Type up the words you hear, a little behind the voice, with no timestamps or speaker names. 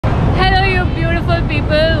beautiful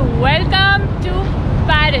people, welcome to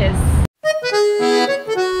Paris.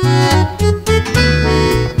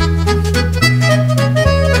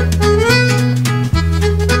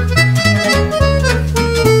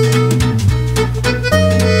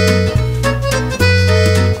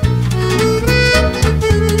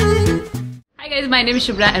 Hi guys, my name is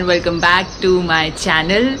Shubhra and welcome back to my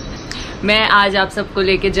channel. मैं आज आप सबको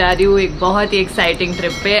लेके जा रही हूँ एक बहुत ही एक्साइटिंग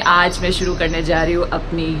ट्रिप पे। आज मैं शुरू करने जा रही हूँ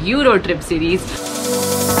अपनी euro trip series.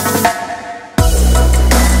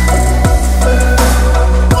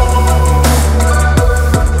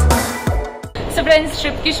 So friends,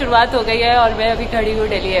 trip की शुरुआत हो गई है और मैं अभी खड़ी हूँ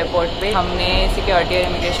दिल्ली एयरपोर्ट पे। हमने सिक्योरिटी और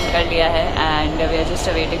इमिग्रेशन कर लिया है and we are just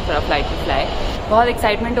awaiting for a flight to fly. बहुत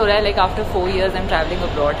एक्साइटमेंट हो रहा है, like after 4 years I'm traveling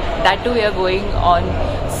abroad. That too we are going on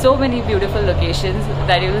so many beautiful locations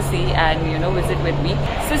that you will see and visit with me.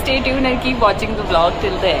 So stay tuned and keep watching the vlog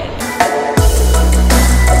till the end.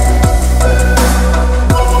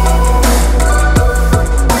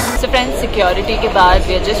 So friends, security के बाद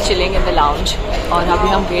we are just chilling in the lounge और अभी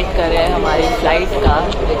हम wait कर रहे हैं हमारी flight का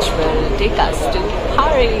which will take us to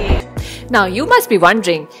Paris. Now you must be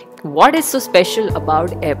wondering, what is so special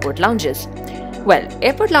about airport lounges? Well,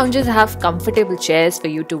 airport lounges have comfortable chairs for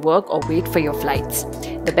you to work or wait for your flights.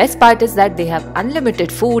 The best part is that they have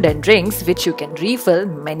unlimited food and drinks which you can refill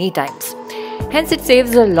many times. Hence it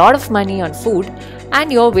saves a lot of money on food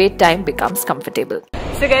and your wait time becomes comfortable.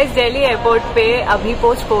 So guys, Delhi airport पे अभी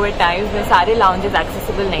post COVID times में सारे lounges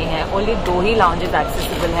accessible नहीं हैं, only 2 ही lounges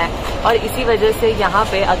accessible हैं और इसी वजह से यहाँ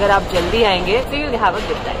पे अगर आप जल्दी आएंगे so you'll have a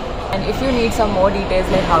good time. And if you need some more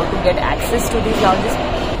details like how to get access to these lounges,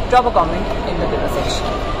 drop a comment in the below section.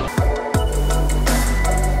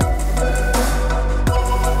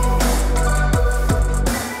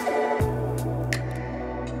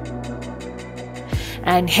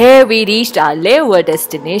 And here we reached our layover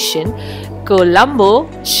destination, Colombo,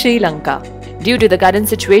 Sri Lanka. Due to the current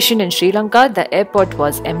situation in Sri Lanka, the airport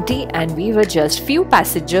was empty and we were just few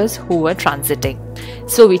passengers who were transiting.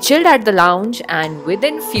 So we chilled at the lounge and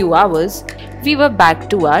within few hours, we were back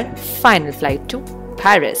to our final flight to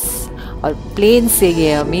Paris. और plane से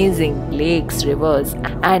ये amazing lakes, reverse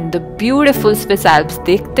and the beautiful Swiss Alps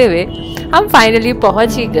देखते हुए हम finally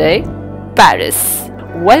पहुंच ही गए Paris.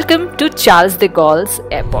 Welcome to Charles de Gaulle's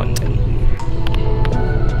airport.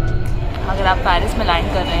 अगर आप पेरिस में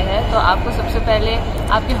लैंड कर रहे हैं तो आपको सबसे पहले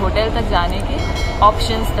आपके होटल तक जाने के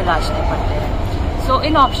ऑप्शंस तलाशने पड़ते हैं। सो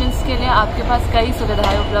इन ऑप्शंस के लिए आपके पास कई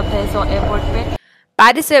सुविधाएं उपलब्ध है। सो एयरपोर्ट पे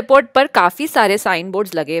पेरिस एयरपोर्ट पर काफ़ी सारे साइन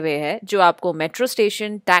बोर्ड्स लगे हुए हैं जो आपको मेट्रो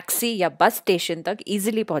स्टेशन, टैक्सी या बस स्टेशन तक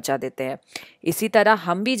इजीली पहुंचा देते हैं। इसी तरह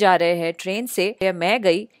हम भी जा रहे हैं ट्रेन से। मैं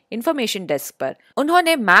गई इंफॉर्मेशन डेस्क पर,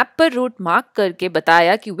 उन्होंने मैप पर रूट मार्क करके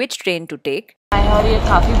बताया कि विच ट्रेन टू टेक। और ये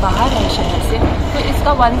काफ़ी बाहर है शहर से, तो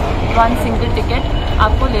इसका वन सिंगल टिकट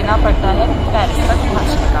आपको लेना पड़ता है पेरिस तक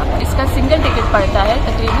पहुँचने का। इसका सिंगल टिकट पड़ता है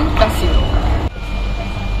तकरीबन 10 यूरो का।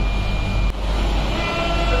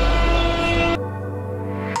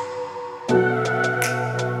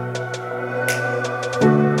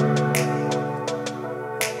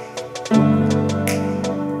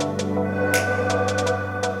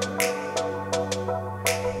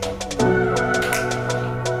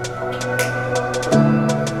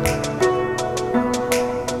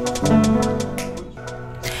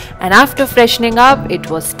 And after freshening up, it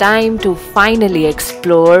was time to finally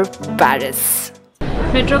explore Paris.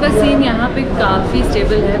 Metro का सीन यहाँ पे काफ़ी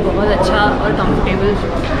स्टेबल है, बहुत अच्छा और कंफर्टेबल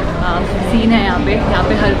सीन है यहाँ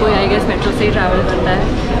पे हर कोई आई गेस मेट्रो से ही ट्रैवल करता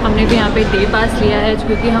है। हमने भी यहाँ पे डे पास लिया है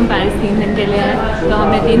क्योंकि हम पेरिस 3 दिन के लिए हैं, तो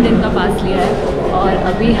हमने 3 दिन का पास लिया है और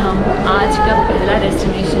अभी हम आज का पहला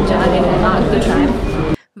डेस्टिनेशन जा रहे हैं, arc the Triumph.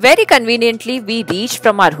 Very conveniently, we reached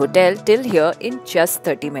from our hotel till here in just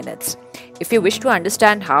 30 minutes. If you wish to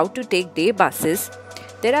understand how to take day buses,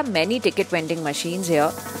 there are many ticket vending machines here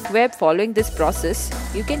where following this process,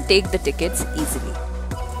 you can take the tickets easily.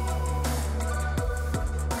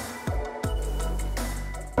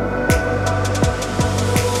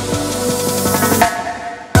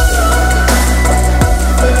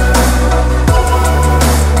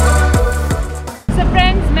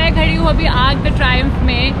 अभी arc the Triumph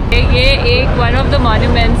में ये एक one of the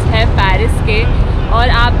monuments है Paris के और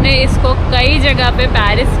आपने इसको कई जगह पे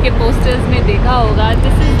पेरिस के पोस्टर्स में देखा होगा।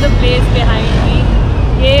 This is the place behind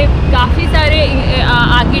me. ये काफ़ी सारे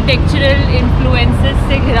आर्किटेक्चरल इन्फ्लुएंसेस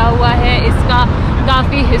से घिरा हुआ है। इसका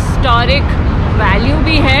काफ़ी हिस्टोरिक वैल्यू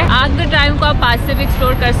भी है। आर्क द ट्रायम्फ को आप पास से भी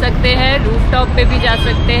एक्सप्लोर कर सकते हैं, रूफटॉप पे भी जा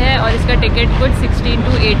सकते हैं और इसका टिकट कुछ 16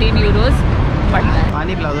 to 18 यूरोस पड़ता है।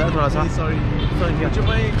 पानी पिला दो थोड़ा सा।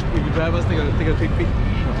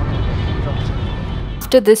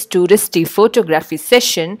 after this touristy photography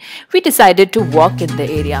session, we decided to walk in the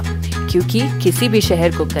area. क्योंकि किसी भी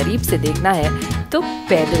शहर को करीब से देखना है तो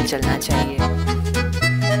पैदल चलना चाहिए.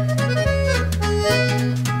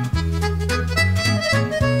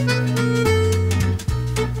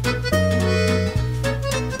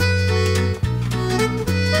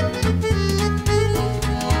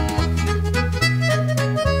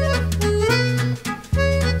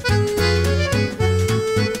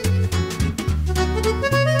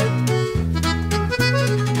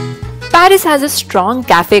 Paris has a strong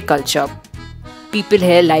cafe culture. People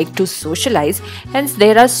here like to socialize, hence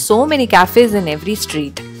there are so many cafes in every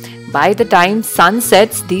street. By the time sun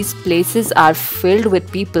sets, these places are filled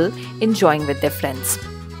with people enjoying with their friends.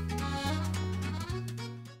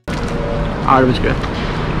 8 बज गए.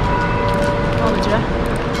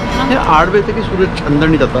 8 बजे तक सूरज अंदर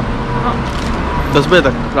नहीं जाता. 10 बजे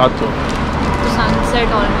तक रात को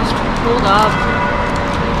सनसेट ऑलमोस्ट होगा.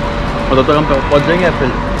 और तब तक हम पहुंच जाएंगे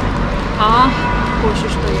एफिल. हाँ,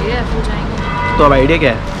 कोशिश तो ये है एफिल जाएंगे. तो अब आइडिया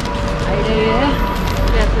क्या है? आइडिया ये है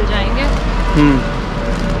कि एफिल जाएंगे.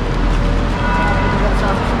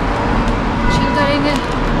 चिल करेंगे,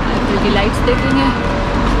 एफिल की लाइट्स देखेंगे,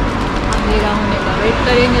 अंधेरा होने का वेट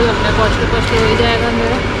करेंगे. तो अपने पहुँचते हो ही जाएगा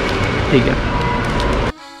अंधेरा. ठीक है.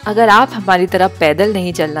 अगर आप हमारी तरह पैदल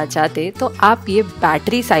नहीं चलना चाहते तो आप ये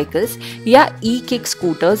बैटरी साइकिल्स या ई-किक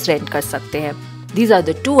स्कूटर्स रेंट कर सकते हैं. These are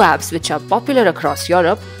the two apps which are popular across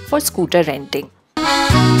Europe for scooter renting.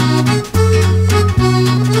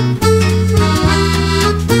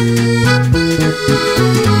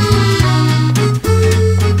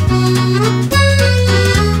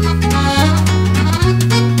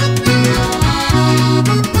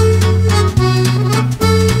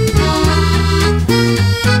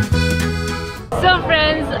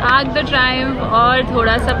 Arc the Triumph और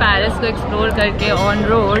थोड़ा सा पेरिस को एक्सप्लोर करके ऑन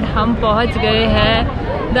रोड हम पहुंच गए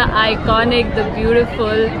हैं the iconic, the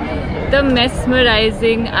beautiful, the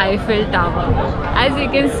mesmerising Eiffel tower. As you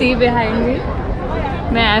can see behind me,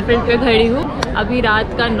 मैं आईफिल पे खड़ी हूँ. अभी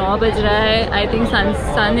रात का 9 बज रहा है. I think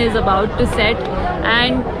sun is about to set.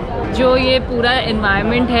 And जो ये पूरा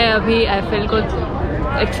इन्वायरमेंट है अभी आईफिल को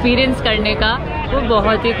एक्सपीरियंस करने का, वो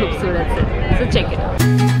बहुत ही खूबसूरत है. So check it out.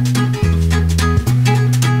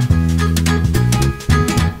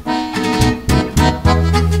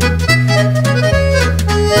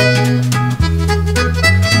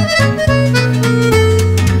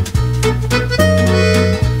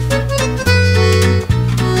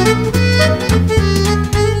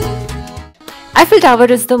 Eiffel Tower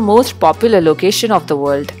is the most popular location of the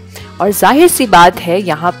world. और जाहिर सी बात है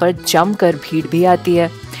यहाँ पर जमकर भीड़ भी आती है.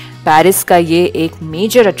 पेरिस का ये एक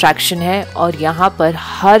मेजर अट्रैक्शन है और यहाँ पर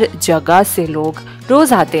हर जगह से लोग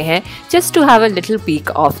रोज आते हैं just to have a little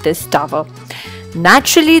peek of this tower.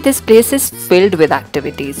 Naturally, this place is filled with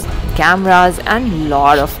activities, cameras and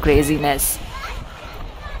lot of craziness.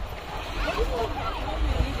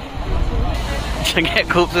 जगह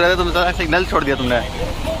खूबसूरत है. तुमने तो सिग्नल छोड़ दिया तुमने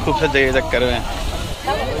खूबसूरत जगह चक्कर में.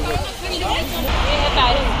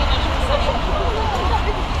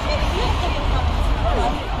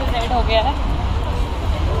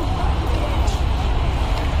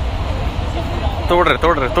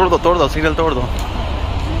 तोड़ दो सिग्नल तोड़ दो.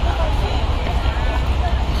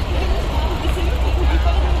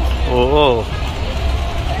 Oh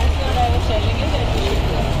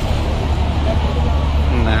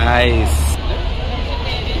nice.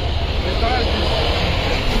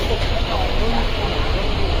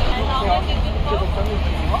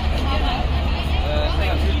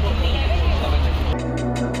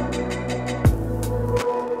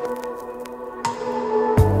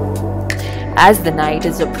 As the night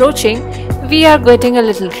is approaching, we are getting a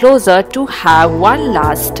little closer to have one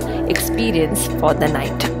last experience for the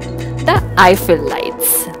night. The Eiffel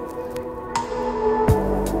lights.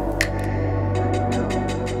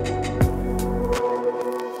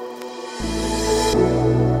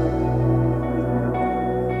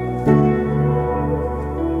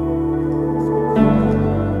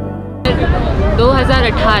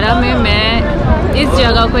 में मैं इस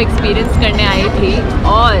जगह को एक्सपीरियंस करने आई थी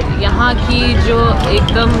और यहाँ की जो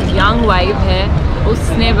एकदम यंग वाइब है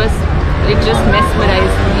उसने बस इट जस्ट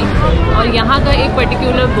मेस्मराइज मी. और यहाँ का एक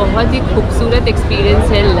पर्टिकुलर बहुत ही खूबसूरत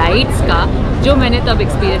एक्सपीरियंस है लाइट्स का जो मैंने तब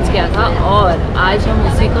एक्सपीरियंस किया था और आज हम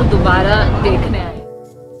उसी को दोबारा देखने आए.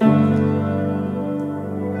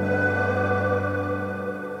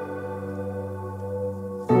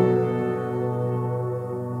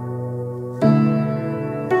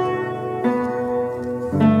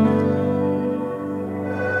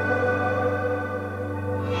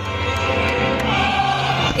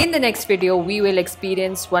 In the the next video, we will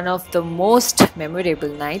experience one of the most memorable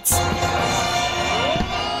nights.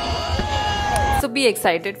 So be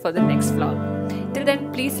excited for the next vlog. Till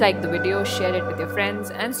then, please like the video, share it with your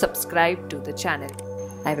friends and subscribe to the channel.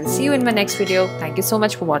 I will see you in my next video. Thank you so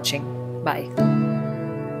much for watching. Bye.